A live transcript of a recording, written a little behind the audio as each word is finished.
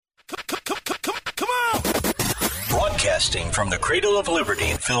Broadcasting from the Cradle of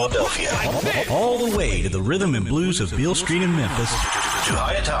Liberty in Philadelphia. All the way to the rhythm and blues of Beale Street in Memphis. To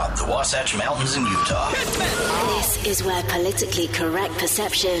high atop the Wasatch Mountains in Utah. This is where politically correct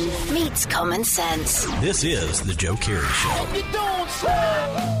perception meets common sense. This is The Joe Kerry Show.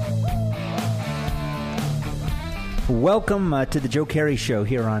 Welcome to The Joe Kerry Show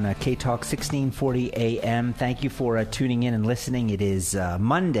here on K-Talk 1640 AM. Thank you for tuning in and listening. It is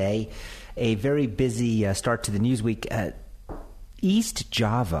Monday, a very busy start to the news week. East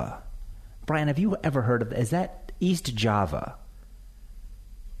Java. Brian, have you ever heard of, is that East Java?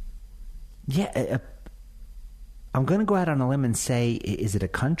 Yeah, I'm going to go out on a limb and say, is it a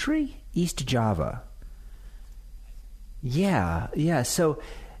country? East Java. Yeah. So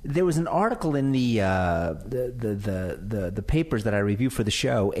there was an article in the papers that I review for the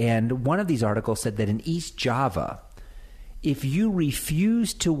show, and one of these articles said that in East Java, if you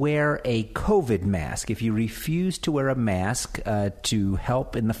refuse to wear a COVID mask, if you refuse to wear a mask to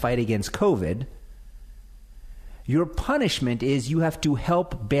help in the fight against COVID, your punishment is you have to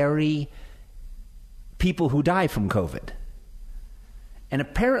help bury people who die from COVID. And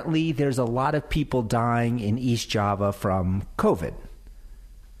apparently there's a lot of people dying in East Java from COVID.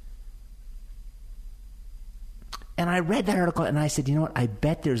 And I read that article and I said, you know what, I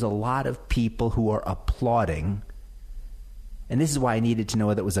bet there's a lot of people who are applauding. And this is why I needed to know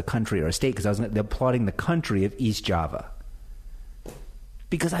whether it was a country or a state, because I was applauding the country of East Java.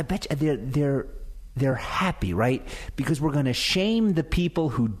 Because I bet you they're happy, right? Because we're going to shame the people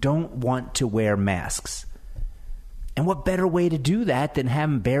who don't want to wear masks. And what better way to do that than have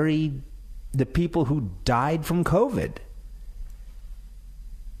them bury the people who died from COVID?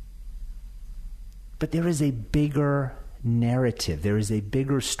 But there is a bigger narrative. There is a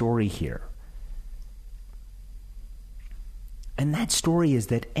bigger story here. And that story is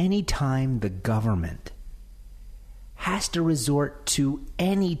that anytime the government has to resort to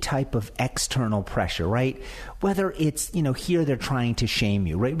any type of external pressure, right? Whether it's, here they're trying to shame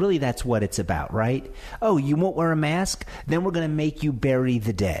you, right? Really, that's what it's about, right? Oh, you won't wear a mask? Then we're going to make you bury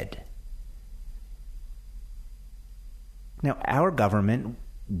the dead. Now, our government,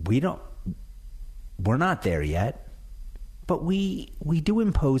 we're not there yet, but we do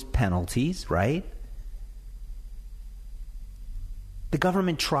impose penalties, right? The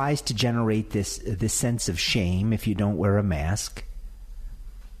government tries to generate this sense of shame if you don't wear a mask.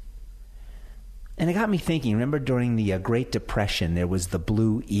 And it got me thinking, remember during the Great Depression, there was the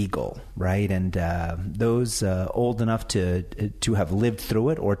Blue Eagle, right? And those old enough to have lived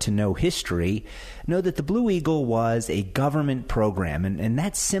through it or to know history know that the Blue Eagle was a government program. And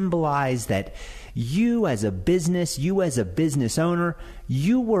that symbolized that you as a business owner,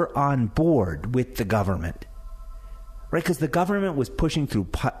 you were on board with the government. Right, because the government was pushing through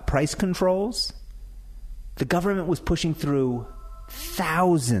price controls. The government was pushing through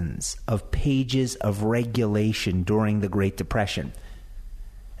thousands of pages of regulation during the Great Depression.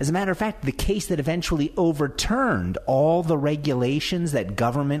 As a matter of fact, the case that eventually overturned all the regulations that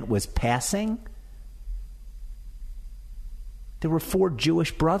government was passing, there were 4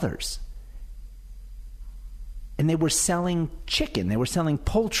 Jewish brothers. And they were selling chicken. They were selling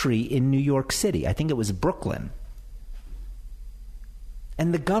poultry in New York City. I think it was Brooklyn.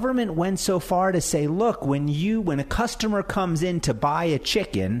 And the government went so far to say, look, when a customer comes in to buy a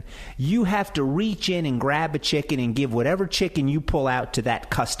chicken, you have to reach in and grab a chicken and give whatever chicken you pull out to that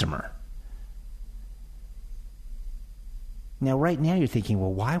customer. Now, right now you're thinking,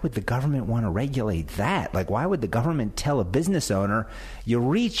 well, why would the government want to regulate that? Like, why would the government tell a business owner, you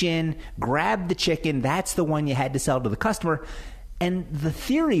reach in, grab the chicken, that's the one you had to sell to the customer? And the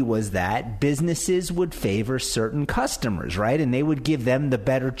theory was that businesses would favor certain customers, right? And they would give them the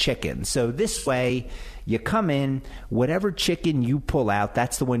better chicken. So this way, you come in, whatever chicken you pull out,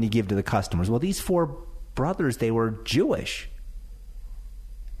 that's the one you give to the customers. Well, these 4 brothers, they were Jewish.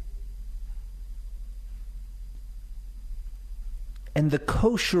 And the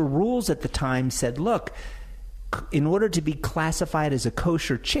kosher rules at the time said, look, in order to be classified as a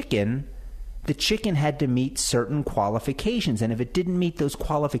kosher chicken, the chicken had to meet certain qualifications. And if it didn't meet those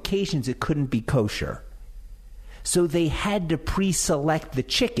qualifications, it couldn't be kosher. So they had to pre-select the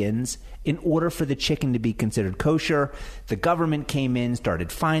chickens in order for the chicken to be considered kosher. The government came in,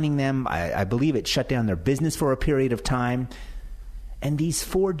 started fining them. I believe it shut down their business for a period of time. And these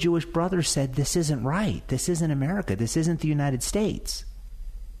 4 Jewish brothers said, this isn't right. This isn't America. This isn't the United States.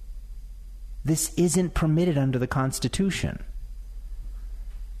 This isn't permitted under the Constitution.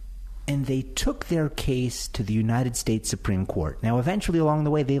 And they took their case to the United States Supreme Court. Now, eventually along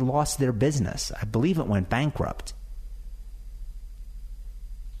the way, they lost their business. I believe it went bankrupt.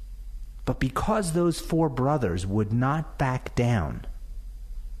 But because those four brothers would not back down,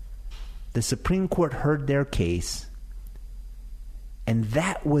 the Supreme Court heard their case, and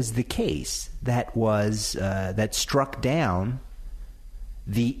that was the case that struck down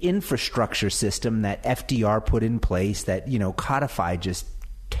the infrastructure system that FDR put in place that, codified just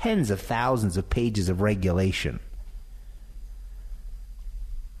tens of thousands of pages of regulation.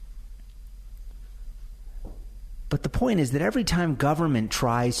 But the point is that every time government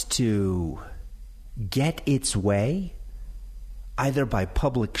tries to get its way, either by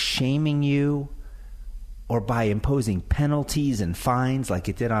public shaming you or by imposing penalties and fines like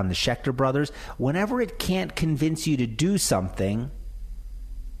it did on the Schechter brothers, whenever it can't convince you to do something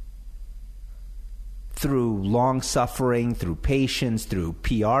through long suffering, through patience, through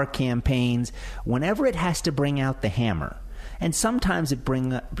PR campaigns, whenever it has to bring out the hammer, and sometimes it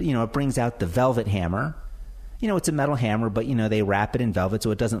brings out the velvet hammer. It's a metal hammer, but, they wrap it in velvet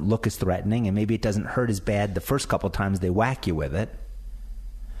so it doesn't look as threatening, and maybe it doesn't hurt as bad the first couple times they whack you with it.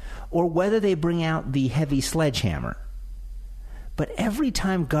 Or whether they bring out the heavy sledgehammer. But every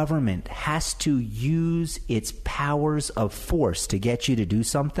time government has to use its powers of force to get you to do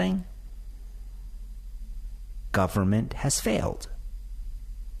something, government has failed.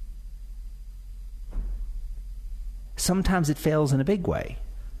 Sometimes it fails in a big way.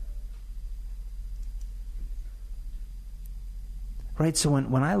 Right, so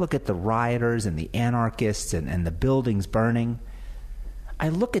when I look at the rioters and the anarchists and the buildings burning, I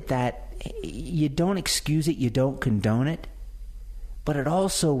look at that, you don't excuse it, you don't condone it, but it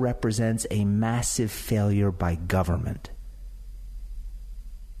also represents a massive failure by government.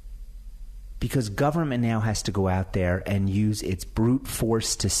 Because government now has to go out there and use its brute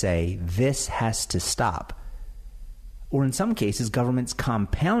force to say, this has to stop. Or in some cases, government's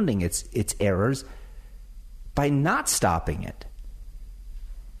compounding its errors by not stopping it.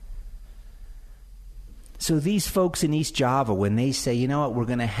 So these folks in East Java, when they say, we're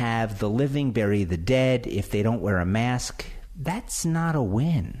going to have the living bury the dead if they don't wear a mask, that's not a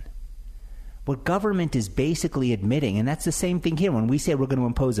win. What government is basically admitting, and that's the same thing here, when we say we're going to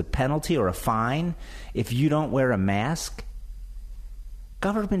impose a penalty or a fine if you don't wear a mask,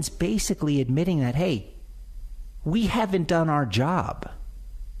 government's basically admitting that, hey, we haven't done our job.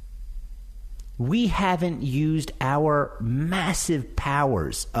 We haven't used our massive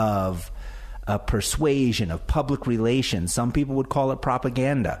powers of persuasion, of public relations. Some people would call it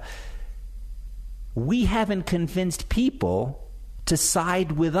propaganda. We haven't convinced people to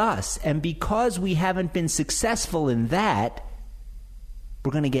side with us. And because we haven't been successful in that,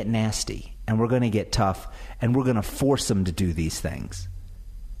 we're going to get nasty and we're going to get tough and we're going to force them to do these things.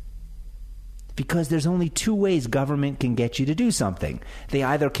 Because there's only two ways government can get you to do something. They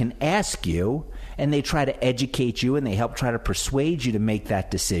either can ask you and they try to educate you and they help try to persuade you to make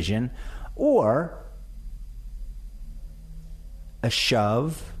that decision, or a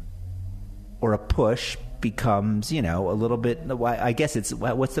shove or a push becomes, a little bit, I guess it's,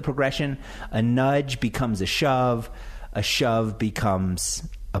 what's the progression? A nudge becomes a shove becomes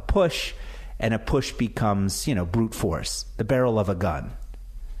a push, and a push becomes, brute force, the barrel of a gun.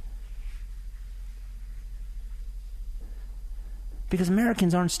 Because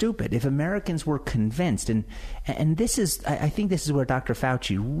Americans aren't stupid. If Americans were convinced, and this is, I think this is where Dr.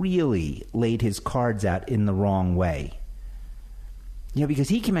 Fauci really laid his cards out in the wrong way. Because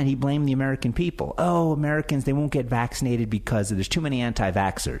he came out, he blamed the American people. Oh, Americans, they won't get vaccinated because there's too many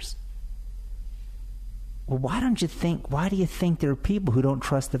anti-vaxxers. Well, why do you think there are people who don't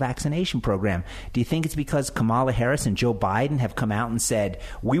trust the vaccination program? Do you think it's because Kamala Harris and Joe Biden have come out and said,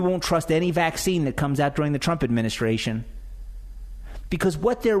 we won't trust any vaccine that comes out during the Trump administration? Because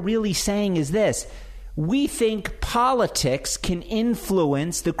what they're really saying is this: we think politics can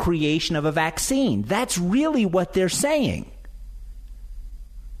influence the creation of a vaccine. That's really what they're saying.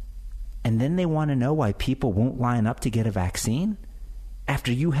 And then they want to know why people won't line up to get a vaccine?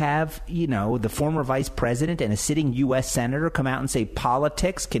 After you have, the former vice president and a sitting U.S. senator come out and say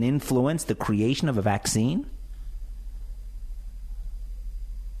politics can influence the creation of a vaccine?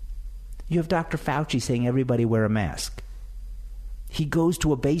 You have Dr. Fauci saying everybody wear a mask. He goes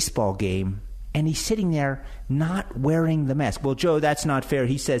to a baseball game, and he's sitting there not wearing the mask. Well, Joe, that's not fair.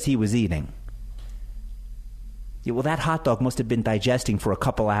 He says he was eating. Yeah, well, that hot dog must have been digesting for a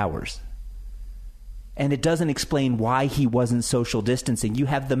couple hours. And it doesn't explain why he wasn't social distancing. You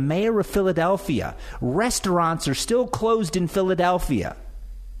have the mayor of Philadelphia. Restaurants are still closed in Philadelphia.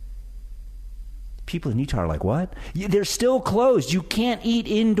 People in Utah are like, what? They're still closed. You can't eat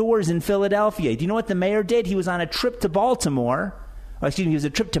indoors in Philadelphia. Do you know what the mayor did? He was on a trip to Baltimore. He was a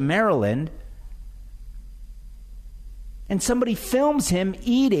trip to Maryland. And somebody films him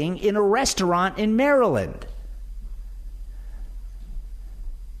eating in a restaurant in Maryland.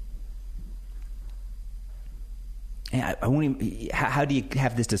 And I won't even, how do you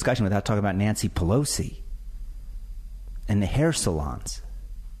have this discussion without talking about Nancy Pelosi and the hair salons?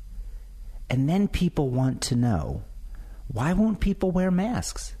 And then people want to know, why won't people wear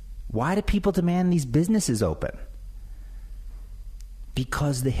masks? Why do people demand these businesses open?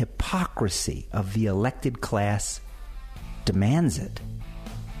 Because the hypocrisy of the elected class demands it.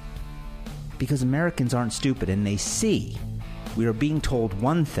 Because Americans aren't stupid, and they see we are being told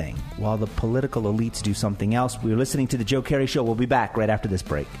one thing while the political elites do something else. We're listening to The Joe Kerry Show. We'll be back right after this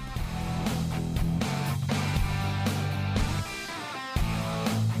break.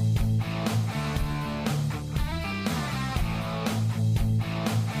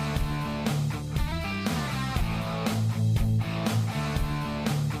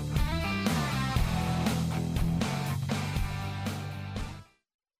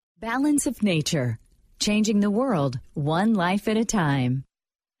 Balance of Nature, changing the world one life at a time.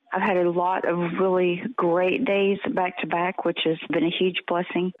 I've had a lot of really great days back to back, which has been a huge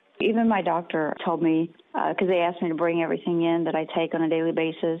blessing. Even my doctor told me, because they asked me to bring everything in that I take on a daily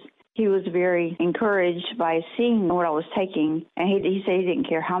basis, he was very encouraged by seeing what I was taking, and he said he didn't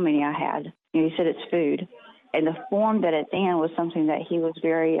care how many I had. You know, he said it's food. And the form that it's in was something that he was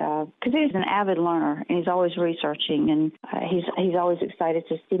very, because he's an avid learner, and he's always researching, and he's always excited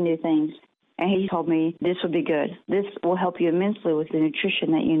to see new things. And he told me, this would be good. This will help you immensely with the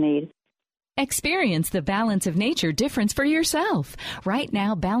nutrition that you need. Experience the Balance of Nature difference for yourself. Right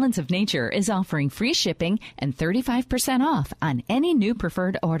now, Balance of Nature is offering free shipping and 35% off on any new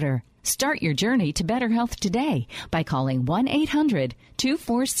preferred order. Start your journey to better health today by calling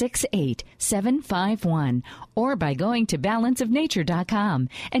 1-800-2468-751 or by going to balanceofnature.com.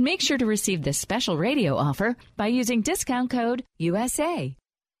 And make sure to receive this special radio offer by using discount code USA.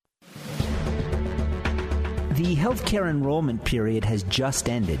 The healthcare enrollment period has just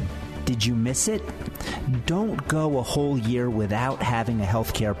ended. Did you miss it? Don't go a whole year without having a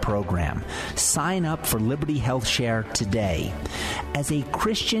healthcare program. Sign up for Liberty Health Share today. As a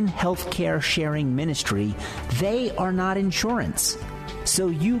Christian healthcare sharing ministry, they are not insurance. So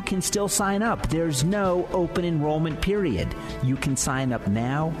you can still sign up. There's no open enrollment period. You can sign up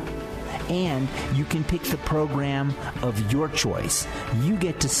now, and you can pick the program of your choice. You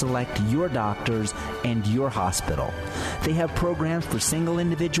get to select your doctors and your hospital. They have programs for single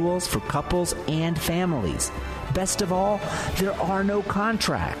individuals, for couples, and families. Best of all, there are no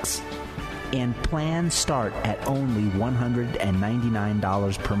contracts. And plans start at only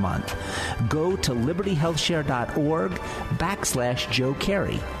 $199 per month. Go to libertyhealthshare.org/Joe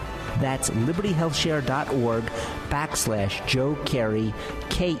Kerry. That's libertyhealthshare.org/Joe Kerry,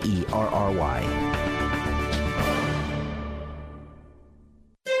 Kerry.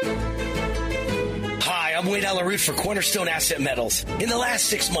 I'm Wade Alaroot for Cornerstone Asset Metals. In the last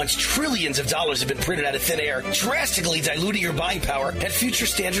 6 months, trillions of dollars have been printed out of thin air, drastically diluting your buying power and future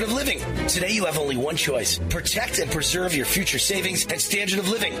standard of living. Today, you have only one choice. Protect and preserve your future savings and standard of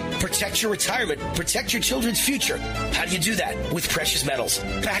living. Protect your retirement. Protect your children's future. How do you do that? With precious metals.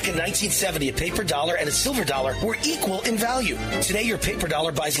 Back in 1970, a paper dollar and a silver dollar were equal in value. Today, your paper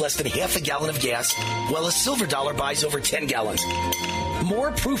dollar buys less than half a gallon of gas, while a silver dollar buys over 10 gallons.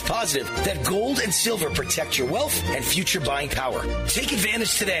 More proof positive that gold and silver protect your wealth and future buying power. Take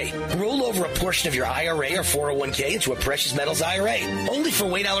advantage today. Roll over a portion of your IRA or 401k into a precious metals IRA. Only for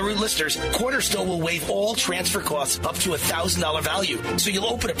Wade Alaroot listeners, Cornerstone will waive all transfer costs up to $1,000 value. So you'll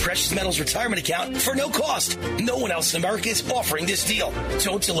open a precious metals retirement account for no cost. No one else in America is offering this deal.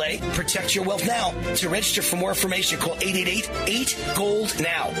 Don't delay. Protect your wealth now. To register for more information, call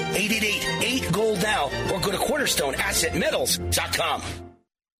 888-8-GOLD-NOW. 888-8-GOLD-NOW or go to cornerstoneassetmetals.com.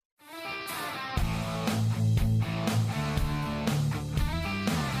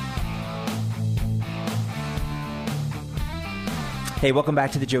 Hey, welcome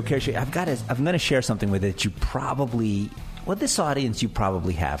back to the Joe Kerry Show. I'm going to share something with it that you probably, this audience you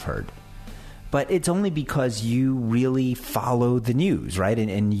probably have heard. But it's only because you really follow the news, right?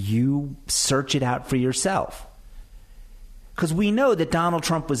 And you search it out for yourself. Because we know that Donald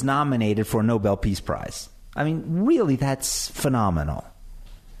Trump was nominated for a Nobel Peace Prize. I mean, really, that's phenomenal.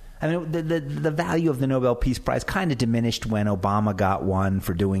 I mean, the value of the Nobel Peace Prize kind of diminished when Obama got one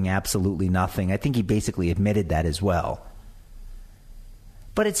for doing absolutely nothing. I think he basically admitted that as well.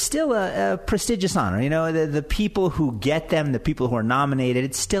 But it's still a prestigious honor. You know, the people who get them, the people who are nominated,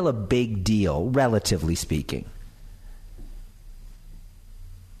 it's still a big deal, relatively speaking.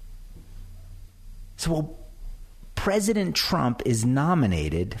 So we'll President Trump is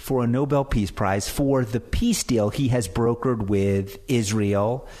nominated for a Nobel Peace Prize for the peace deal he has brokered with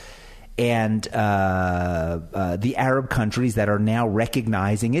Israel and the Arab countries that are now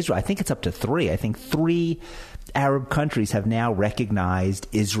recognizing Israel. I think it's up to 3. I think 3 Arab countries have now recognized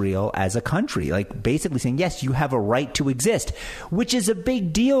Israel as a country, like basically saying, yes, you have a right to exist, which is a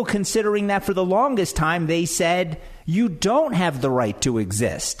big deal considering that for the longest time they said you don't have the right to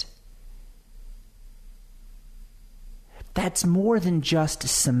exist. That's more than just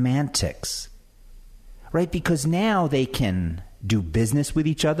semantics, right? Because now they can do business with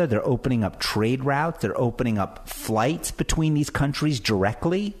each other. They're opening up trade routes. They're opening up flights between these countries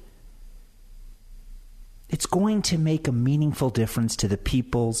directly. It's going to make a meaningful difference to the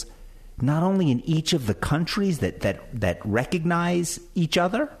peoples, not only in each of the countries that recognize each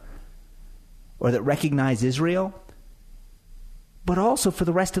other or that recognize Israel, but also for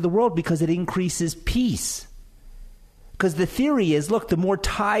the rest of the world because it increases peace. Because the theory is, look, the more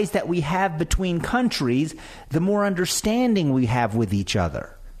ties that we have between countries, the more understanding we have with each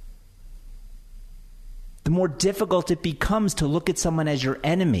other. The more difficult it becomes to look at someone as your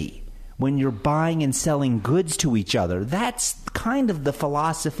enemy when you're buying and selling goods to each other. That's kind of the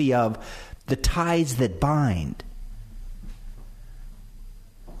philosophy of the ties that bind.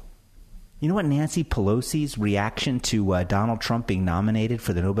 You know what Nancy Pelosi's reaction to Donald Trump being nominated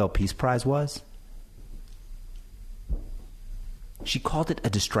for the Nobel Peace Prize was? She called it a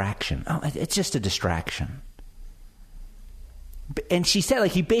distraction. Oh, it's just a distraction. And she said,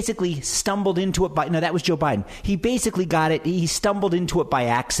 like, he basically stumbled into it by... No, that was Joe Biden. He basically got it. He stumbled into it by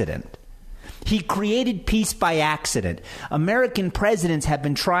accident. He created peace by accident. American presidents have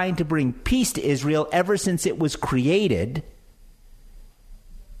been trying to bring peace to Israel ever since it was created.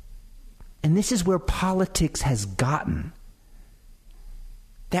 And this is where politics has gotten.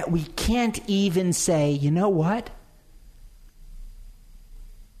 That we can't even say, you know what?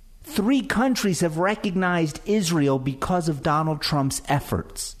 3 countries have recognized Israel because of Donald Trump's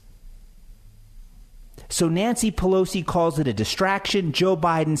efforts. So Nancy Pelosi calls it a distraction. Joe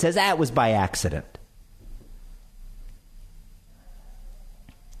Biden says, it was by accident.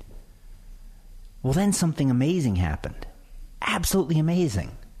 Well, then something amazing happened. Absolutely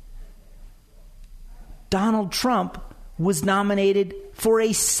amazing. Donald Trump was nominated for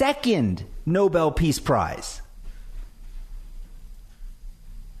a second Nobel Peace Prize.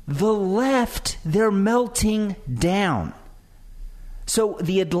 The left, they're melting down. So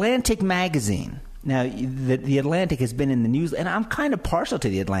the Atlantic magazine, now the Atlantic has been in the news, and I'm kind of partial to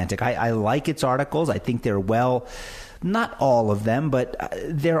the Atlantic. I like its articles. I think they're not all of them, but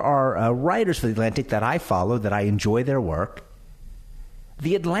there are writers for the Atlantic that I follow that I enjoy their work.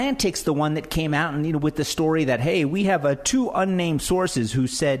 The Atlantic's the one that came out and with the story that, hey, we have 2 unnamed sources who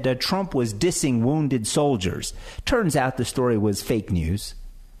said Trump was dissing wounded soldiers. Turns out the story was fake news.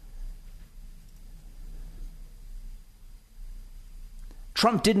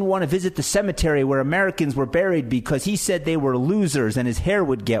 Trump didn't want to visit the cemetery where Americans were buried because he said they were losers and his hair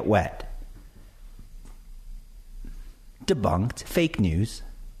would get wet. Debunked. Fake news.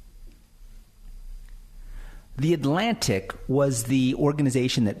 The Atlantic was the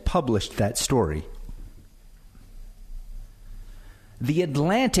organization that published that story. The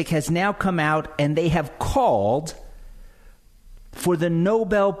Atlantic has now come out and they have called for the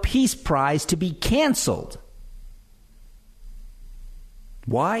Nobel Peace Prize to be canceled.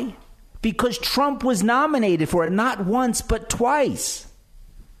 Why? Because Trump was nominated for it not once but twice.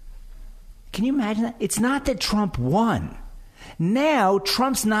 Can you imagine that? It's not that Trump won. Now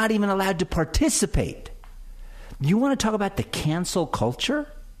Trump's not even allowed to participate. You want to talk about the cancel culture?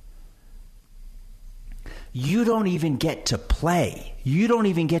 You don't even get to play. You don't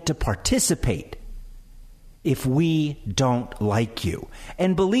even get to participate if we don't like you.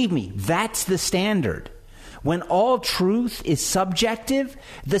 And believe me, that's the standard. When all truth is subjective,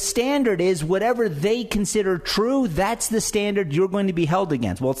 the standard is whatever they consider true, that's the standard you're going to be held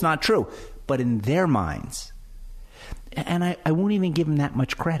against. Well, it's not true, but in their minds. And I won't even give them that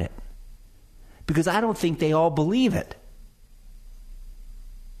much credit because I don't think they all believe it.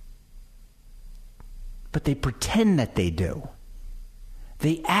 But they pretend that they do.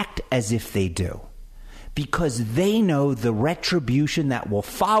 They act as if they do because they know the retribution that will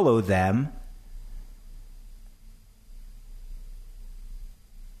follow them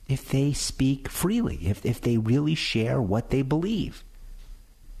if they speak freely, if they really share what they believe.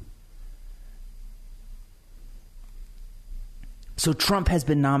 So Trump has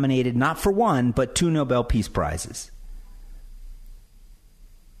been nominated not for 1, but 2 Nobel Peace Prizes.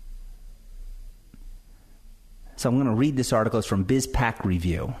 So I'm going to read this article. It's from BizPac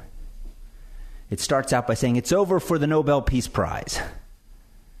Review. It starts out by saying it's over for the Nobel Peace Prize.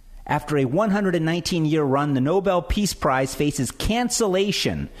 After a 119-year run, the Nobel Peace Prize faces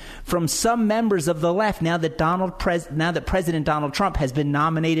cancellation from some members of the left now that President Donald Trump has been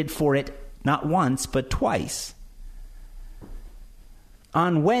nominated for it not once but twice.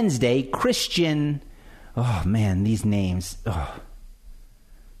 On Wednesday, Christian... Oh, man, these names... Oh.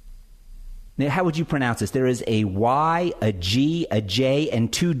 Now, how would you pronounce this? There is a Y, a G, a J,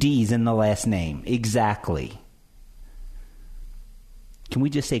 and 2 Ds in the last name. Exactly. Can we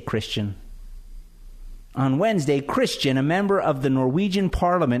just say Christian? On Wednesday, Christian, a member of the Norwegian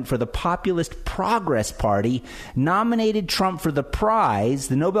parliament for the Populist Progress Party, nominated Trump for the prize,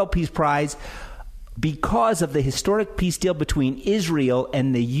 the Nobel Peace Prize, because of the historic peace deal between Israel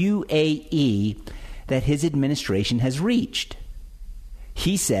and the UAE that his administration has reached.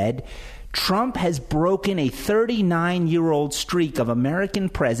 He said, Trump has broken a 39-year-old streak of American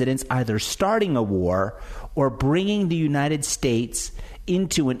presidents either starting a war or bringing the United States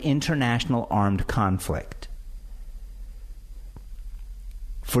into an international armed conflict.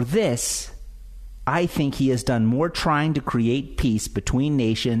 For this, I think he has done more trying to create peace between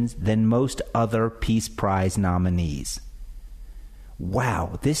nations than most other Peace Prize nominees.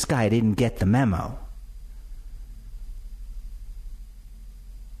 Wow, this guy didn't get the memo.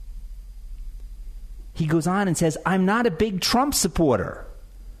 He goes on and says, I'm not a big Trump supporter,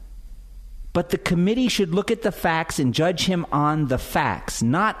 but the committee should look at the facts and judge him on the facts,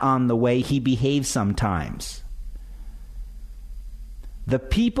 not on the way he behaves sometimes. The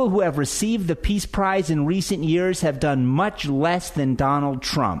people who have received the Peace Prize in recent years have done much less than Donald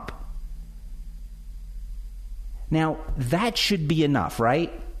Trump. Now, that should be enough,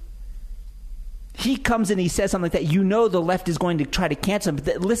 right? He comes and he says something like that. You know the left is going to try to cancel him.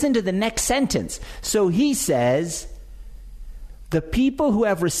 But listen to the next sentence. So he says, the people who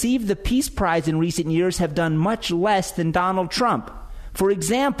have received the Peace Prize in recent years have done much less than Donald Trump. For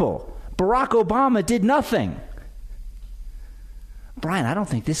example, Barack Obama did nothing. Brian, I don't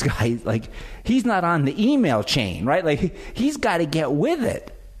think this guy, he's not on the email chain, right? He's got to get with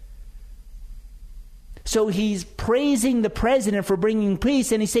it. So he's praising the president for bringing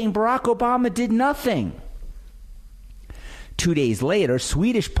peace, and he's saying Barack Obama did nothing. 2 days later,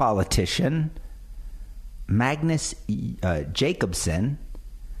 Swedish politician Magnus Jacobson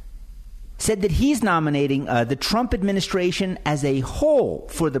said that he's nominating the Trump administration as a whole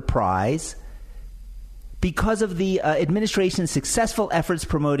for the prize because of the administration's successful efforts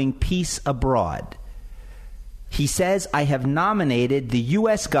promoting peace abroad. He says, I have nominated the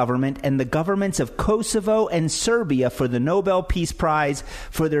U.S. government and the governments of Kosovo and Serbia for the Nobel Peace Prize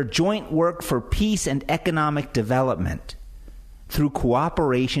for their joint work for peace and economic development through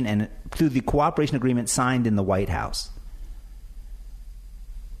the cooperation agreement signed in the White House.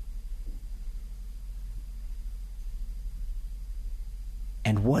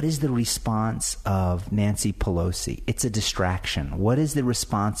 And what is the response of Nancy Pelosi? It's a distraction. What is the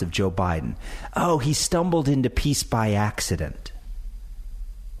response of Joe Biden? Oh, he stumbled into peace by accident.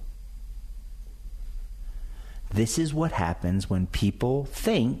 This is what happens when people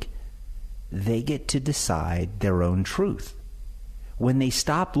think they get to decide their own truth. When they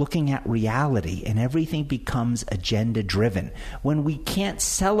stop looking at reality and everything becomes agenda-driven. When we can't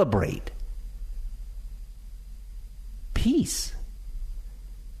celebrate peace.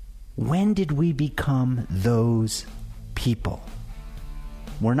 When did we become those people?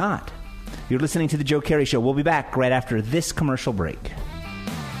 We're not. You're listening to The Joe Kerry Show. We'll be back right after this commercial break.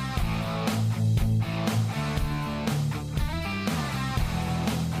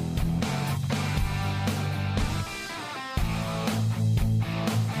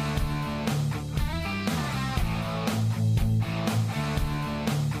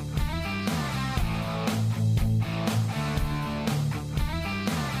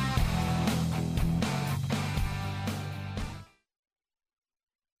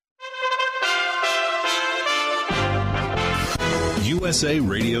 USA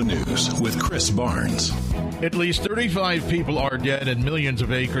Radio News with Chris Barnes. At least 35 people are dead and millions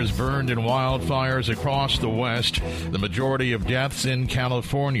of acres burned in wildfires across the West, the majority of deaths in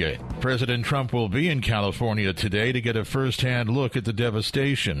California. President Trump will be in California today to get a first-hand look at the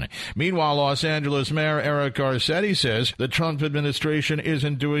devastation. Meanwhile, Los Angeles Mayor Eric Garcetti says the Trump administration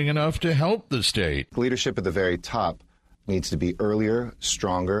isn't doing enough to help the state. Leadership at the very top needs to be earlier,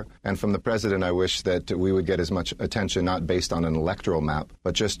 stronger. And from the president, I wish that we would get as much attention not based on an electoral map,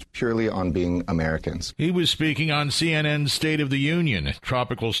 but just purely on being Americans. He was speaking on CNN's State of the Union.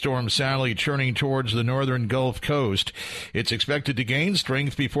 Tropical Storm Sally churning towards the northern Gulf Coast. It's expected to gain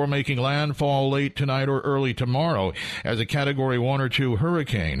strength before making landfall late tonight or early tomorrow as a Category 1 or 2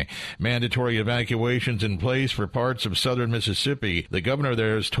 hurricane. Mandatory evacuations in place for parts of southern Mississippi. The governor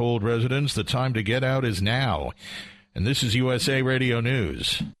there has told residents the time to get out is now. And this is USA Radio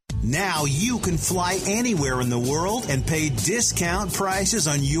News. Now you can fly anywhere in the world and pay discount prices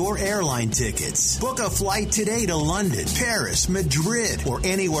on your airline tickets. Book a flight today to London, Paris, Madrid, or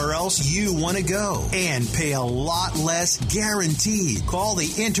anywhere else you want to go. And pay a lot less guaranteed. Call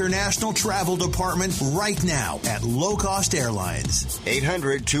the International Travel Department right now at Low Cost Airlines.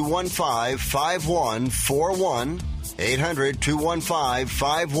 800-215-5141.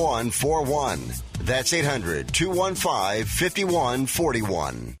 800-215-5141. That's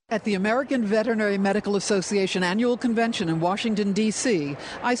 800-215-5141. At the American Veterinary Medical Association Annual Convention in Washington, D.C.,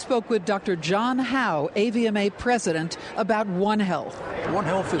 I spoke with Dr. John Howe, AVMA president, about One Health. One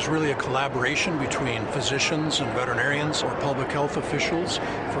Health is really a collaboration between physicians and veterinarians or public health officials.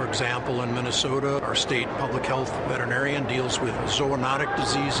 For example, in Minnesota, our state public health veterinarian deals with zoonotic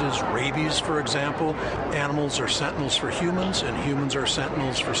diseases, rabies, for example. Animals are sentinels for humans, and humans are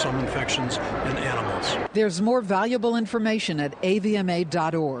sentinels for some infections in animals. There's more valuable information at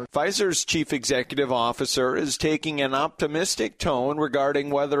avma.org. Pfizer's chief executive officer is taking an optimistic tone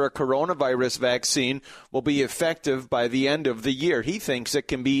regarding whether a coronavirus vaccine will be effective by the end of the year. He thinks it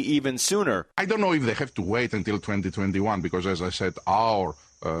can be even sooner. I don't know if they have to wait until 2021 because, as I said, our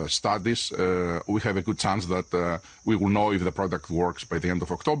studies, we have a good chance that we will know if the product works by the end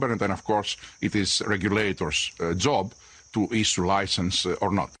of October. And then, of course, it is regulators' job to issue license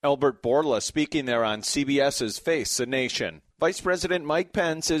or not. Albert Bourla speaking there on CBS's Face the Nation. Vice President Mike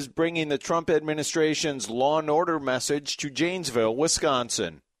Pence is bringing the Trump administration's law and order message to Janesville,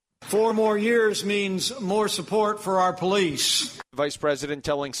 Wisconsin. 4 more years means more support for our police. Vice President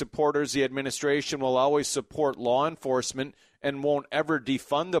telling supporters the administration will always support law enforcement and won't ever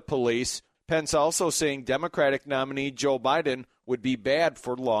defund the police. Pence also saying Democratic nominee Joe Biden would be bad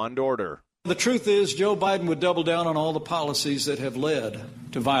for law and order. The truth is, Joe Biden would double down on all the policies that have led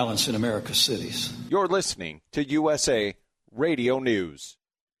to violence in America's cities. You're listening to USA Radio News.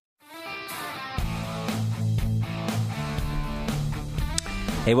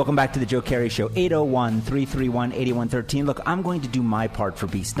 Hey, welcome back to the Joe Kerry Show, 801-331-8113. Look, I'm going to do my part for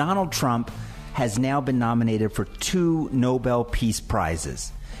peace. Donald Trump has now been nominated for 2 Nobel Peace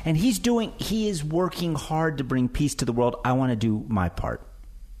Prizes. And he is working hard to bring peace to the world. I want to do my part.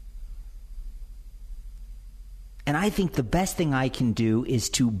 And I think the best thing I can do is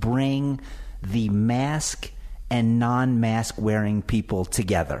to bring the mask and non-mask wearing people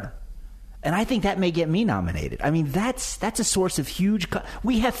together. And I think that may get me nominated. I mean, that's a source of huge...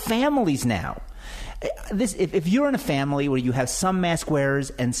 we have families now. If you're in a family where you have some mask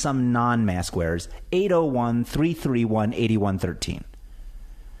wearers and some non-mask wearers, 801-331-8113.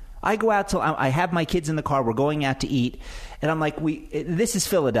 I go out till I have my kids in the car. We're going out to eat, and I'm like, this is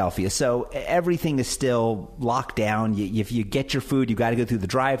Philadelphia, so everything is still locked down. If you get your food, you got to go through the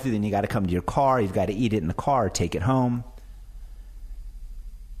drive-thru, then you got to come to your car. You've got to eat it in the car, or take it home.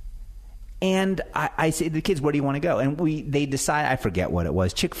 And I say to the kids, where do you want to go? And they decide, I forget what it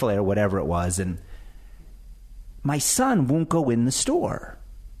was, Chick-fil-A or whatever it was, and my son won't go in the store.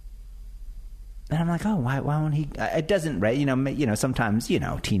 And I'm like, oh, why won't he? It doesn't, right? You know, sometimes,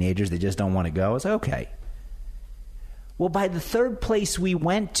 teenagers, they just don't want to go. It's okay. Well, by the third place we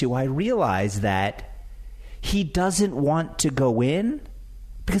went to, I realized that he doesn't want to go in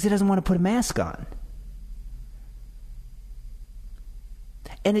because he doesn't want to put a mask on.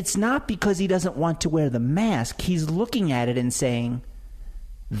 And it's not because he doesn't want to wear the mask. He's looking at it and saying,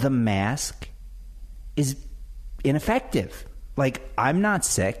 the mask is ineffective. Like, I'm not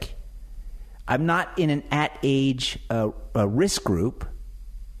sick. I'm not in an at-age risk group.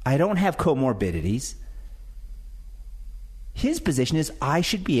 I don't have comorbidities. His position is I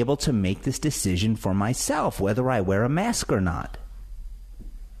should be able to make this decision for myself, whether I wear a mask or not.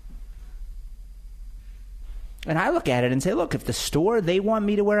 And I look at it and say, look, if the store, they want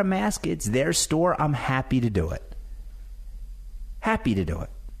me to wear a mask, it's their store, I'm happy to do it. Happy to do it.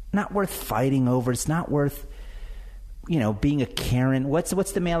 Not worth fighting over. It's not worth... being a Karen.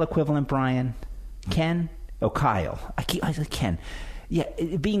 What's the male equivalent, Brian? Ken? Oh, Kyle. I said Ken. Yeah,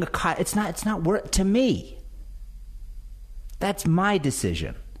 being a Kyle. It's not worth to me. That's my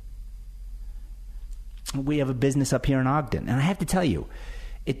decision. We have a business up here in Ogden, and I have to tell you,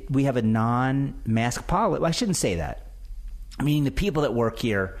 we have a non-mask policy. Well, I shouldn't say that. Meaning the people that work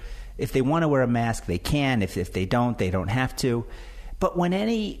here, if they want to wear a mask, they can. If they don't have to. But when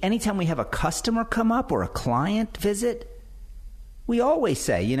anytime we have a customer come up or a client visit, we always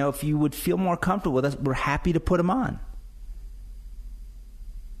say, if you would feel more comfortable with us, we're happy to put them on.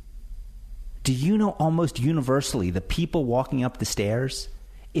 Do you know almost universally the people walking up the stairs,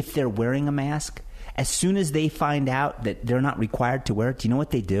 if they're wearing a mask, as soon as they find out that they're not required to wear it, do you know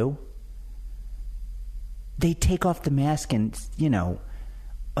what they do? They take off the mask and,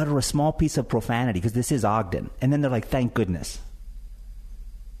 utter a small piece of profanity, because this is Ogden. And then they're like, thank goodness.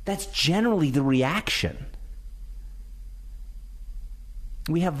 That's generally the reaction.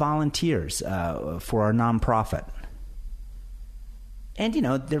 We have volunteers for our nonprofit. And,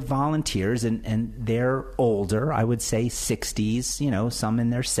 they're volunteers and they're older, I would say 60s, some in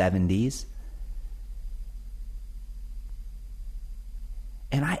their 70s.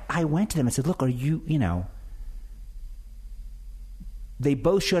 And I went to them and said, look, are you, they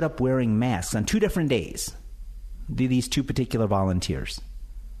both showed up wearing masks on 2 different days, these 2 particular volunteers.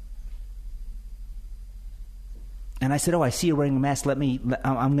 And I said, I see you're wearing a mask. I'm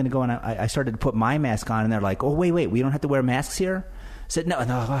going to go. And I started to put my mask on, and they're like, oh, wait, we don't have to wear masks here? I said,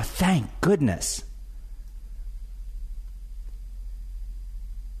 no, thank goodness.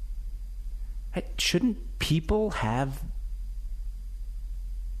 Shouldn't people have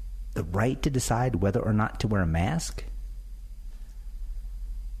the right to decide whether or not to wear a mask?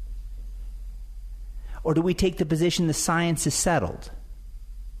 Or do we take the position the science is settled?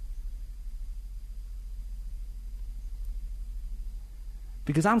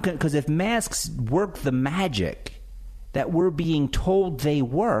 Because if masks work the magic that we're being told they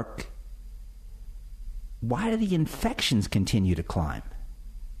work, why do the infections continue to climb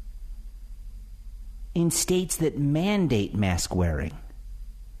in states that mandate mask wearing?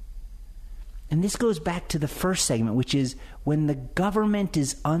 And this goes back to the first segment, which is when the government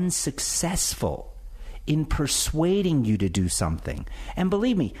is unsuccessful in persuading you to do something. And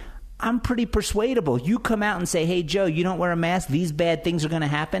believe me, I'm pretty persuadable. You come out and say, hey, Joe, you don't wear a mask, these bad things are going to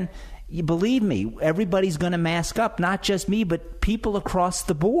happen. You believe me, everybody's going to mask up, not just me, but people across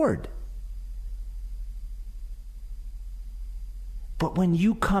the board. But when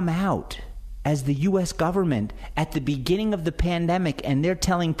you come out as the U.S. government at the beginning of the pandemic and they're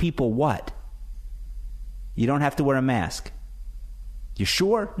telling people what? You don't have to wear a mask. You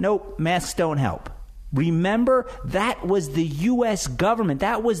sure? Nope, masks don't help. Remember, that was the U.S. government.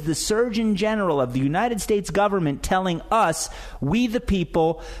 That was the Surgeon General of the United States government telling us, we the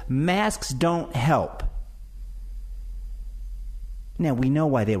people, masks don't help. Now, we know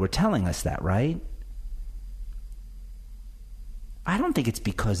why they were telling us that, right? I don't think it's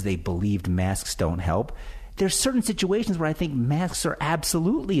because they believed masks don't help. There's certain situations where I think masks are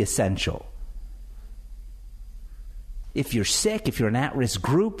absolutely essential. If you're sick, if you're an at-risk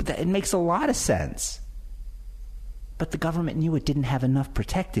group, it makes a lot of sense. But the government knew it didn't have enough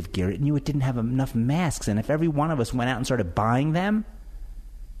protective gear. It knew it didn't have enough masks. And if every one of us went out and started buying them,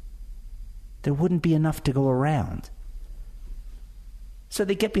 there wouldn't be enough to go around. So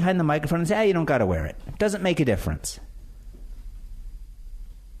they get behind the microphone and say, you don't got to wear it. It doesn't make a difference.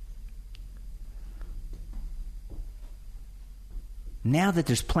 Now that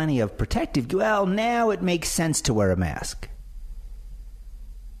there's plenty of protective gear, well, now it makes sense to wear a mask.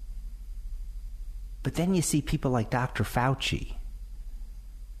 But then you see people like Dr. Fauci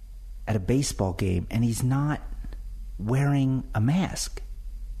at a baseball game, and he's not wearing a mask.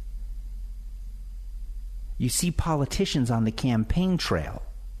 You see politicians on the campaign trail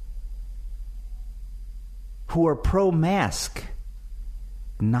who are pro-mask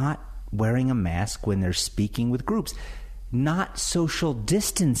not wearing a mask when they're speaking with groups, not social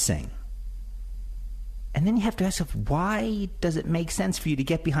distancing. And then you have to ask yourself, why does it make sense for you to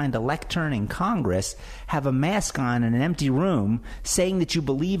get behind a lectern in Congress, have a mask on in an empty room, saying that you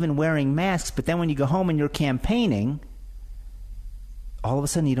believe in wearing masks, but then when you go home and you're campaigning, all of a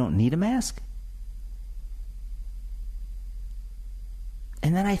sudden you don't need a mask?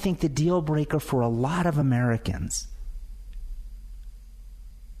 And then I think the deal breaker for a lot of Americans,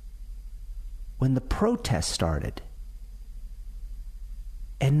 when the protests started,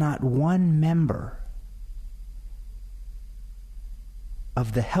 and not one member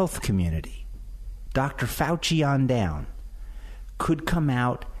of the health community, Dr. Fauci on down, could come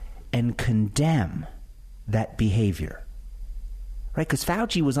out and condemn that behavior. Right? Because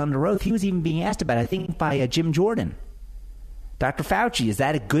Fauci was under oath. He was even being asked about it, I think, by Jim Jordan. Dr. Fauci, is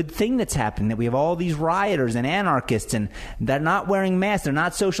that a good thing that's happening, that we have all these rioters and anarchists and they're not wearing masks, they're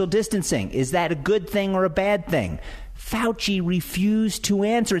not social distancing? Is that a good thing or a bad thing? Fauci refused to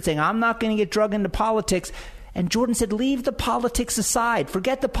answer it, saying, I'm not going to get dragged into politics. And Jordan said, leave the politics aside.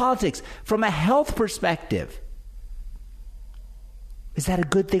 Forget the politics. From a health perspective, is that a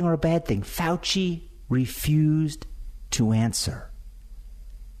good thing or a bad thing? Fauci refused to answer.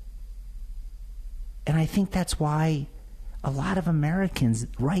 And I think that's why a lot of Americans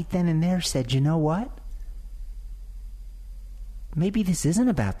right then and there said, you know what? Maybe this isn't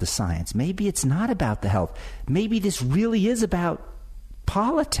about the science. Maybe it's not about the health. Maybe this really is about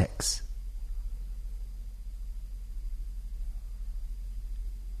politics.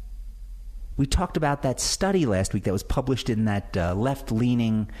 We talked about that study last week that was published in that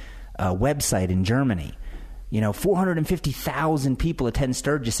left-leaning website in Germany. 450,000 people attend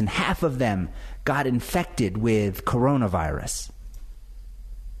Sturgis, and half of them got infected with coronavirus.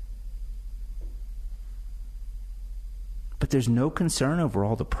 But there's no concern over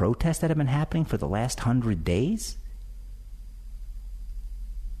all the protests that have been happening for the last 100 days?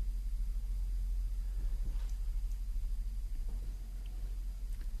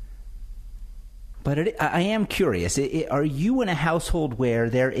 But I am curious. Are you in a household where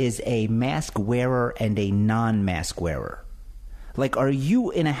there is a mask wearer and a non-mask wearer? Like, are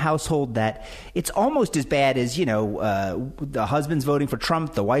you in a household that it's almost as bad as, the husband's voting for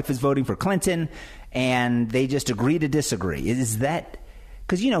Trump, the wife is voting for Clinton, and they just agree to disagree? Is that...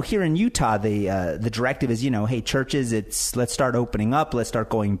 Because, here in Utah, the directive is, hey, churches, let's start opening up, let's start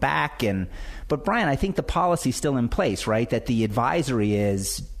going back. But, Brian, I think the policy's still in place, right? That the advisory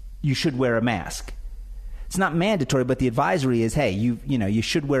is... you should wear a mask. It's not mandatory, but the advisory is, hey, you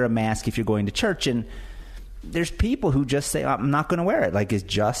should wear a mask if you're going to church. And there's people who just say, I'm not going to wear it. Like, it's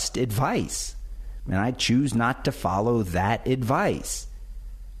just advice. And I choose not to follow that advice.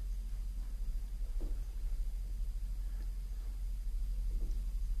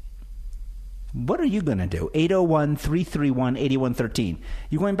 What are you going to do? 801-331-8113.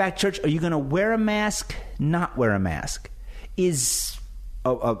 You going back to church? Are you going to wear a mask, not wear a mask? Is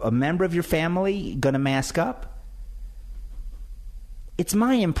a member of your family going to mask up? It's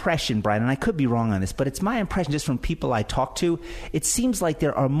my impression, Brian, and I could be wrong on this, but it's my impression just from people I talk to, it seems like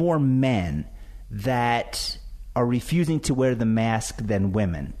there are more men that are refusing to wear the mask than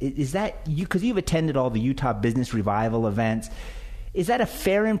women. Is that you? Because you've attended all the Utah Business Revival events. Is that a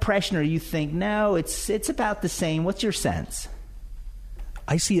fair impression, or you think, no, it's about the same? What's your sense?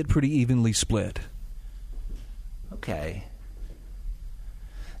 I see it pretty evenly split. Okay.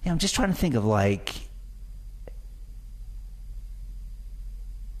 Yeah, I'm just trying to think of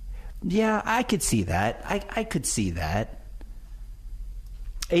yeah, I could see that. I could see that.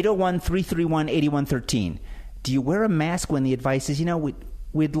 801-331-8113. Do you wear a mask when the advice is,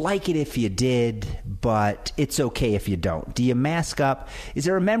 we'd like it if you did, but it's okay if you don't? Do you mask up? Is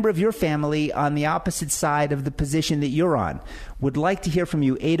there a member of your family on the opposite side of the position that you're on? Would like to hear from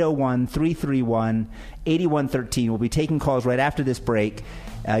you. 801-331-8113. We'll be taking calls right after this break.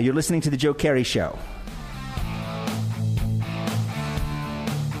 You're listening to The Joe Kerry Show.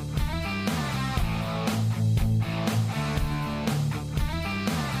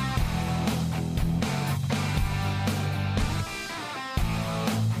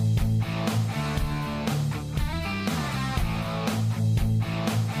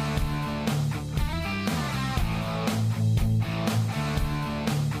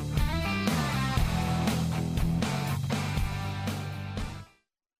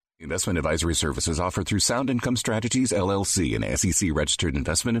 Investment advisory services offered through Sound Income Strategies, LLC, an SEC-registered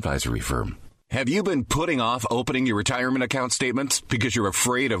investment advisory firm. Have you been putting off opening your retirement account statements because you're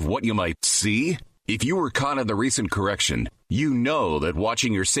afraid of what you might see? If you were caught in the recent correction, you know that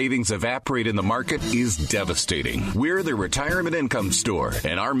watching your savings evaporate in the market is devastating. We're the Retirement Income Store,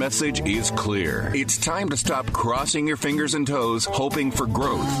 and our message is clear. It's time to stop crossing your fingers and toes, hoping for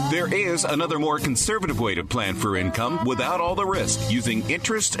growth. There is another more conservative way to plan for income without all the risk, using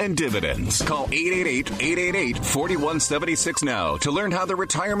interest and dividends. Call 888-888-4176 now to learn how the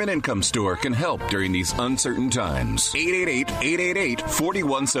Retirement Income Store can help during these uncertain times.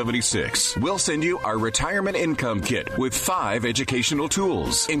 888-888-4176. We'll send you our Retirement Income Kit with 5 educational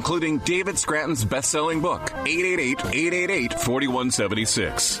tools, including David Scranton's best-selling book,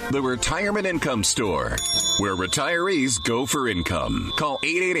 888-888-4176. The Retirement Income Store, where retirees go for income. Call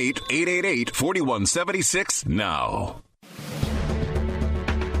 888-888-4176 now.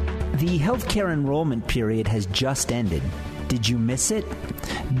 The healthcare enrollment period has just ended. Did you miss it?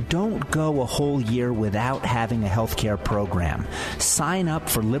 Don't go a whole year without having a healthcare program. Sign up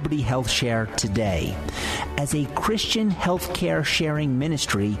for Liberty Health Share today. As a Christian healthcare sharing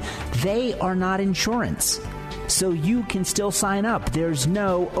ministry, they are not insurance. So you can still sign up. There's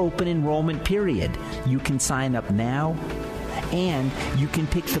no open enrollment period. You can sign up now And you can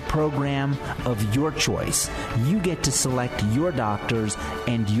pick the program of your choice. You get to select your doctors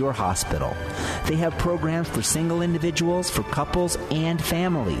and your hospital. They have programs for single individuals, for couples, and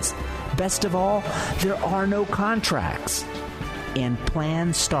families. Best of all, there are no contracts. And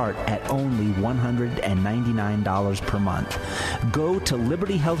plans start at only $199 per month. Go to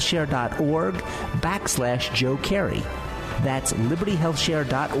libertyhealthshare.org/Joe Carey. That's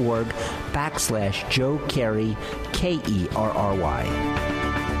libertyhealthshare.org/Joe Carey, Kerry.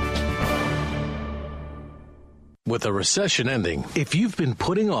 With a recession ending, if you've been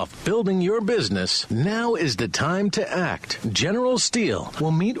putting off building your business, now is the time to act. General Steel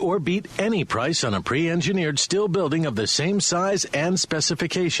will meet or beat any price on a pre-engineered steel building of the same size and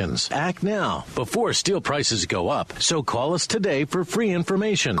specifications. Act now before steel prices go up. So call us today for free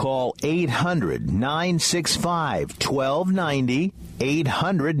information. Call 800-965-1290.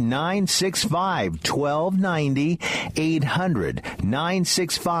 800-965-1290.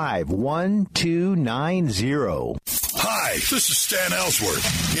 800-965-1290. Hi, this is Stan Ellsworth.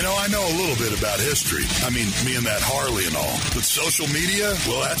 You know, I know a little bit about history. I mean, me and that Harley and all. But social media,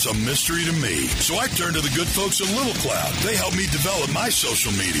 well, that's a mystery to me. So I turned to the good folks at Little Cloud. They helped me develop my social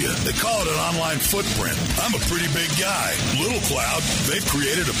media. They call it an online footprint. I'm a pretty big guy. Little Cloud, they've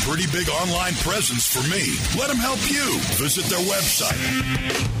created a pretty big online presence for me. Let them help you. Visit their website.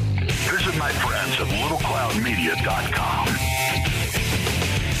 Visit my friends at littlecloudmedia.com.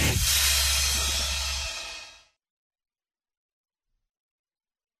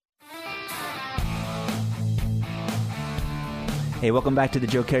 Hey, welcome back to the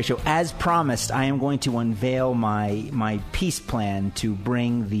Joe Carey Show. As promised, I am going to unveil my peace plan to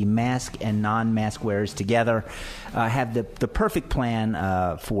bring the mask and non-mask wearers together. I have the perfect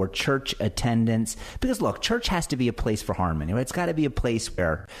plan for church attendance. Because, look, church has to be a place for harmony. Right? It's got to be a place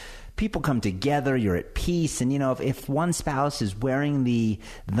where people come together, you're at peace. And, you know, if one spouse is wearing the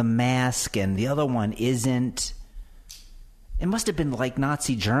mask and the other one isn't, it must have been like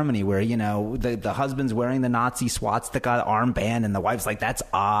Nazi Germany where, you know, the husband's wearing the Nazi swastika armband and the wife's like, that's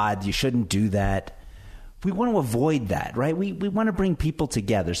odd. You shouldn't do that. We want to avoid that, right? We want to bring people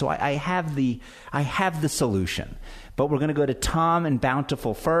together. So I have the solution. But we're going to go to Tom and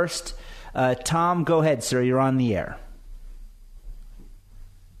Bountiful first. Tom, go ahead, sir. You're on the air.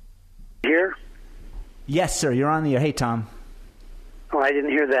 Here? Yes, sir. You're on the air. Hey, Tom. Oh, I didn't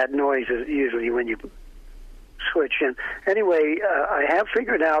hear that noise usually when you switch in. Anyway, I have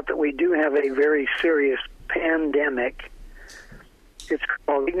figured out that we do have a very serious pandemic. It's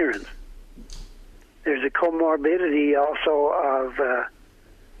called ignorance. There's a comorbidity also of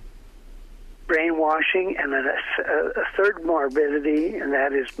brainwashing, and then a third morbidity, and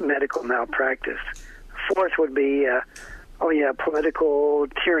that is medical malpractice. Fourth would be, political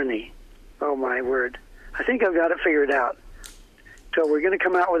tyranny. Oh, my word. I think I've got it figured out. So we're going to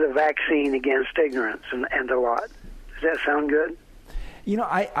come out with a vaccine against ignorance and a lot. Does that sound good? You know,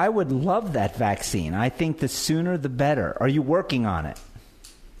 I would love that vaccine. I think the sooner the better. Are you working on it?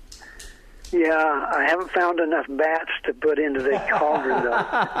 Yeah, I haven't found enough bats to put into the cauldron, though.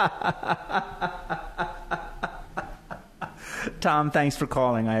 Tom, thanks for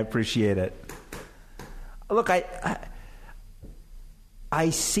calling. I appreciate it. Look, I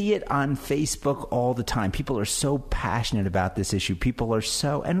see it on Facebook all the time. People are so passionate about this issue. People are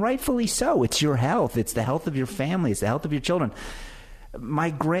so, and rightfully so. It's your health. It's the health of your family. It's the health of your children. My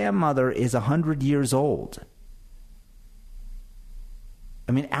grandmother is 100 years old.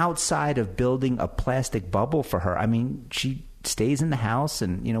 I mean, outside of building a plastic bubble for her, I mean, she stays in the house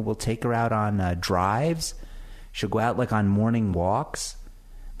and, you know, we'll take her out on drives. She'll go out like on morning walks.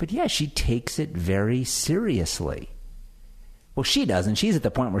 But yeah, she takes it very seriously. Well, she doesn't. She's at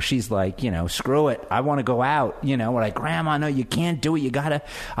the point where she's like, you know, screw it. I want to go out. You know, we're like, Grandma, no, you can't do it. You got to,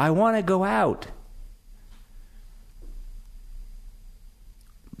 I want to go out.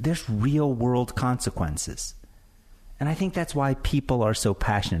 There's real world consequences. And I think that's why people are so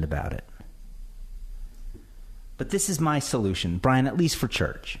passionate about it. But this is my solution, Brian, at least for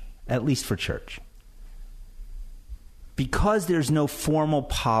church. At least for church. Because there's no formal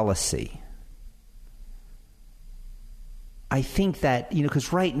policy, I think that, you know,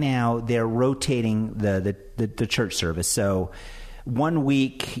 because right now they're rotating the church service. So 1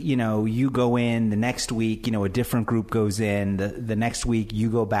 week, you know, you go in, the next week, you know, a different group goes in, the next week you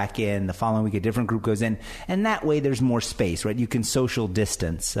go back in, the following week a different group goes in, and that way there's more space, right? You can social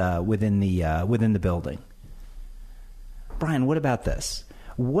distance within the building. Brian, what about this?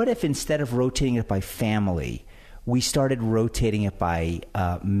 What if instead of rotating it by family, we started rotating it by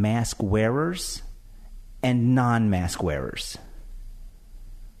mask wearers and non-mask wearers?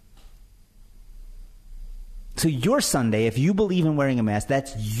 So your Sunday, if you believe in wearing a mask,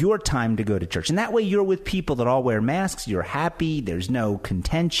 that's your time to go to church. And that way you're with people that all wear masks. You're happy. There's no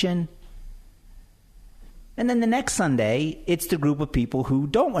contention. And then the next Sunday, it's the group of people who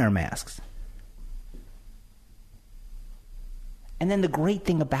don't wear masks. And then the great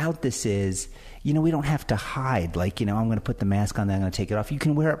thing about this is, we don't have to hide. Like, I'm going to put the mask on, then I'm going to take it off. You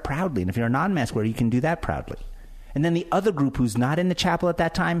can wear it proudly. And if you're a non-mask wearer, you can do that proudly. And then the other group who's not in the chapel at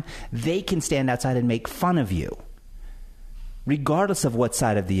that time, they can stand outside and make fun of you, regardless of what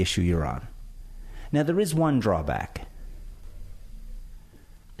side of the issue you're on. Now, there is one drawback.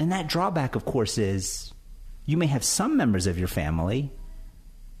 And that drawback, of course, is you may have some members of your family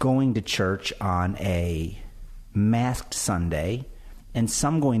going to church on a masked Sunday and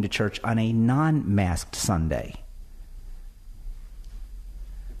some going to church on a non-masked Sunday.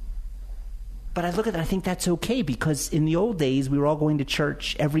 But I look at that, I think that's okay, because in the old days, we were all going to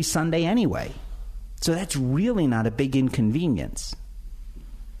church every Sunday anyway. So that's really not a big inconvenience.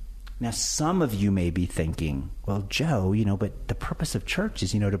 Now, some of you may be thinking, well, Joe, but the purpose of church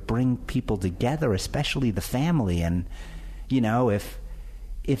is, to bring people together, especially the family. And, if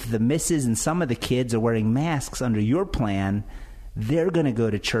the missus and some of the kids are wearing masks under your plan, they're going to go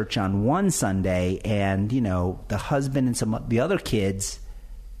to church on one Sunday, and, the husband and some of the other kids,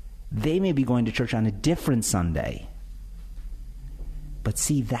 they may be going to church on a different Sunday. But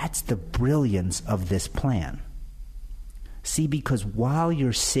see, that's the brilliance of this plan. See, because while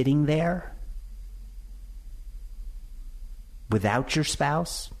you're sitting there without your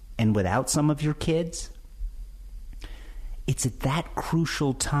spouse and without some of your kids, it's at that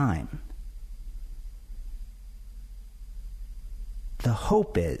crucial time. The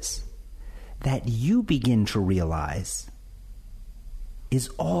hope is that you begin to realize, is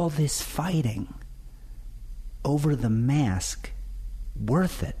all this fighting over the mask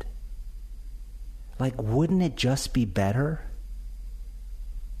worth it? Like, wouldn't it just be better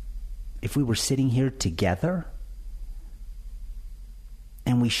if we were sitting here together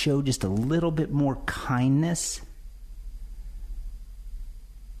and we showed just a little bit more kindness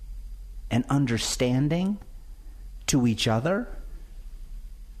and understanding to each other?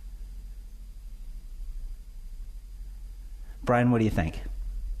 Brian, what do you think?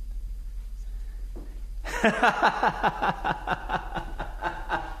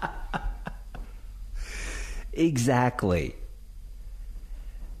 Exactly.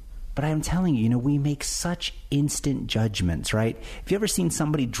 But I'm telling you, we make such instant judgments, right? Have you ever seen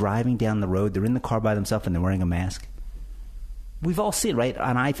somebody driving down the road, they're in the car by themselves and they're wearing a mask? We've all seen it, right?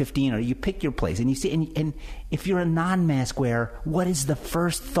 On I-15, or you pick your place, and you see, and if you're a non-mask wearer, what is the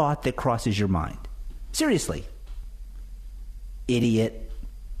first thought that crosses your mind? Seriously. Idiot,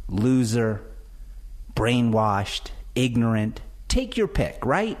 loser, brainwashed, ignorant. Take your pick,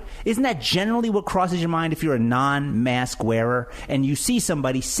 right? Isn't that generally what crosses your mind if you're a non-mask wearer and you see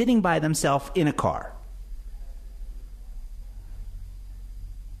somebody sitting by themselves in a car?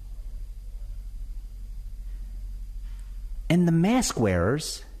 And the mask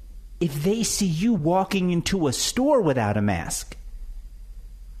wearers, if they see you walking into a store without a mask,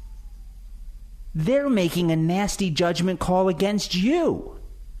 they're making a nasty judgment call against you.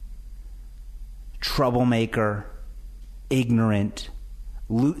 Troublemaker, ignorant.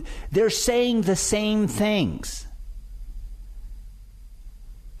 They're saying the same things.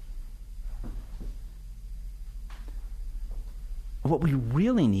 What we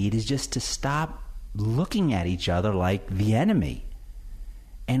really need is just to stop looking at each other like the enemy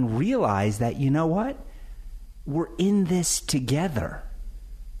and realize that, you know what? We're in this together.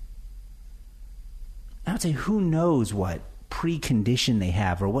 I would say, who knows what precondition they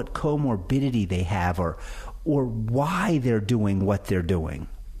have or what comorbidity they have or why they're doing what they're doing.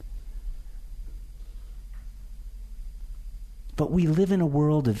 But we live in a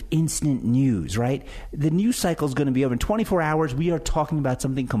world of instant news, right? The news cycle is going to be over in 24 hours. We are talking about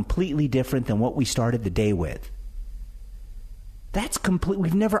something completely different than what we started the day with. That's complete.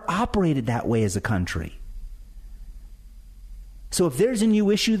 We've never operated that way as a country. So if there's a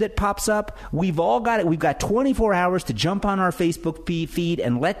new issue that pops up, we've all got it. We've got 24 hours to jump on our Facebook feed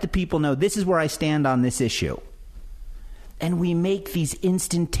and let the people know this is where I stand on this issue. And we make these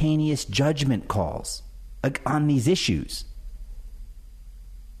instantaneous judgment calls on these issues.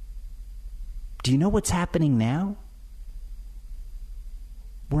 Do you know what's happening now?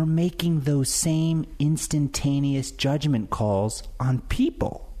 We're making those same instantaneous judgment calls on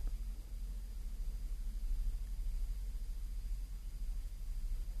people.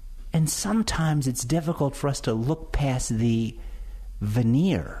 And sometimes it's difficult for us to look past the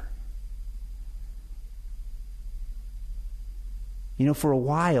veneer. You know, for a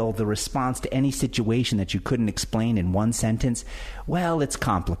while, the response to any situation that you couldn't explain in one sentence, well, it's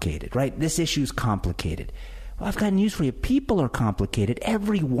complicated, right? This issue's complicated. Well, I've got news for you. People are complicated,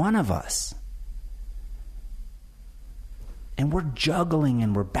 every one of us. And we're juggling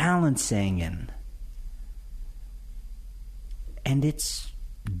and we're balancing and it's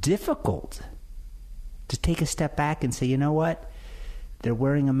difficult to take a step back and say, you know what? They're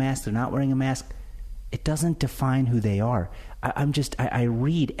wearing a mask, they're not wearing a mask. It doesn't define who they are. I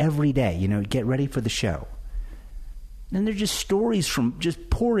read every day, you know, get ready for the show. And they're just stories from just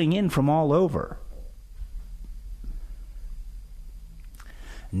pouring in from all over.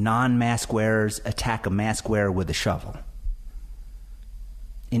 Non-mask wearers attack a mask wearer with a shovel.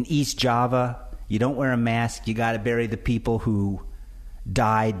 In East Java, you don't wear a mask, you got to bury the people who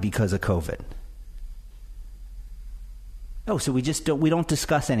died because of COVID. Oh, so we don't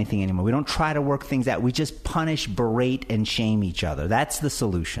discuss anything anymore. We don't try to work things out. We just punish, berate, and shame each other. That's the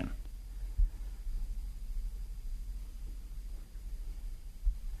solution.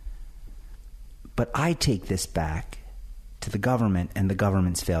 But I take this back to the government and the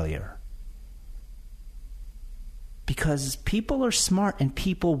government's failure. Because people are smart and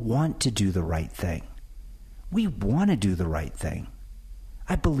people want to do the right thing. We want to do the right thing.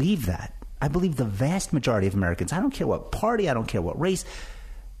 I believe that. I believe the vast majority of Americans, I don't care what party, I don't care what race,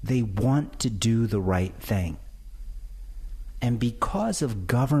 they want to do the right thing. And because of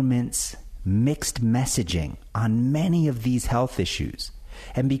government's mixed messaging on many of these health issues,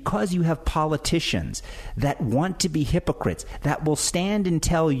 and because you have politicians that want to be hypocrites, that will stand and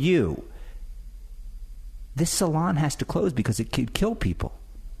tell you, this salon has to close because it could kill people.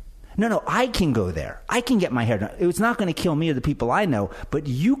 No, I can go there. I can get my hair done. It's not going to kill me or the people I know, but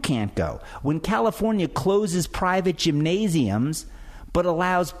you can't go. When California closes private gymnasiums but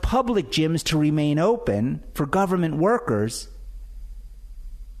allows public gyms to remain open for government workers,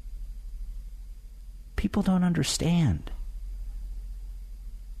 people don't understand.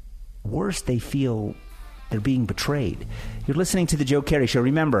 Worse, they feel they're being betrayed. You're listening to The Joe Kerry Show.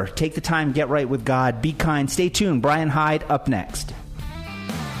 Remember, take the time, get right with God, be kind, stay tuned. Brian Hyde up next.